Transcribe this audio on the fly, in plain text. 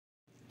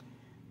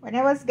When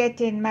I was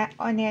getting my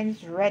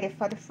onions ready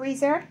for the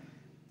freezer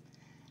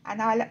and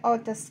all the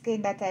outer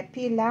skin that I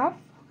peel off,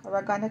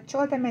 we're gonna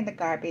throw them in the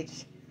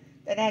garbage.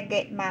 Then I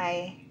get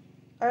my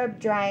herb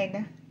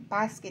drying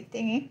basket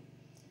thingy.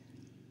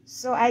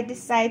 So I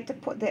decide to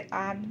put the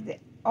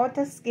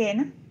outer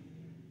skin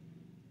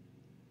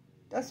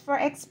just for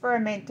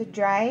experiment to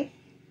dry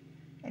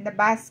in the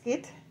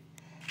basket,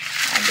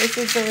 and this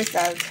is the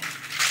result.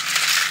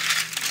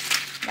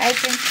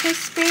 Nice and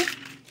crispy.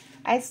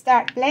 I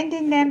start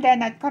blending them. They're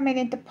not coming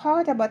into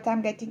powder, but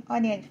I'm getting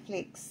onion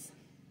flakes.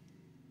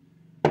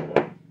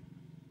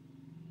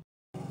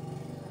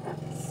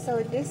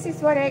 So this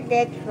is what I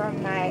get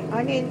from my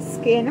onion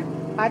skin.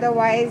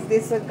 Otherwise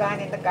this would gone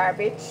in the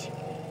garbage.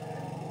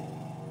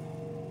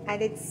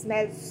 And it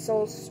smells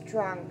so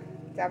strong.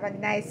 It have a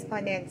nice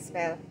onion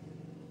smell.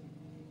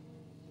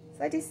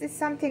 So this is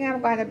something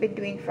I'm going to be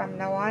doing from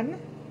now on.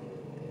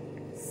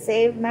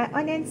 Save my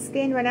onion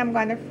skin when I'm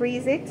going to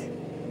freeze it.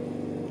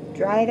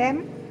 Dry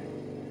them.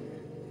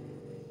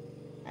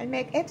 And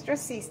make extra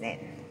seasoning.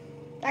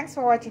 Thanks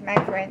for watching, my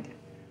friend.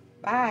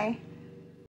 Bye.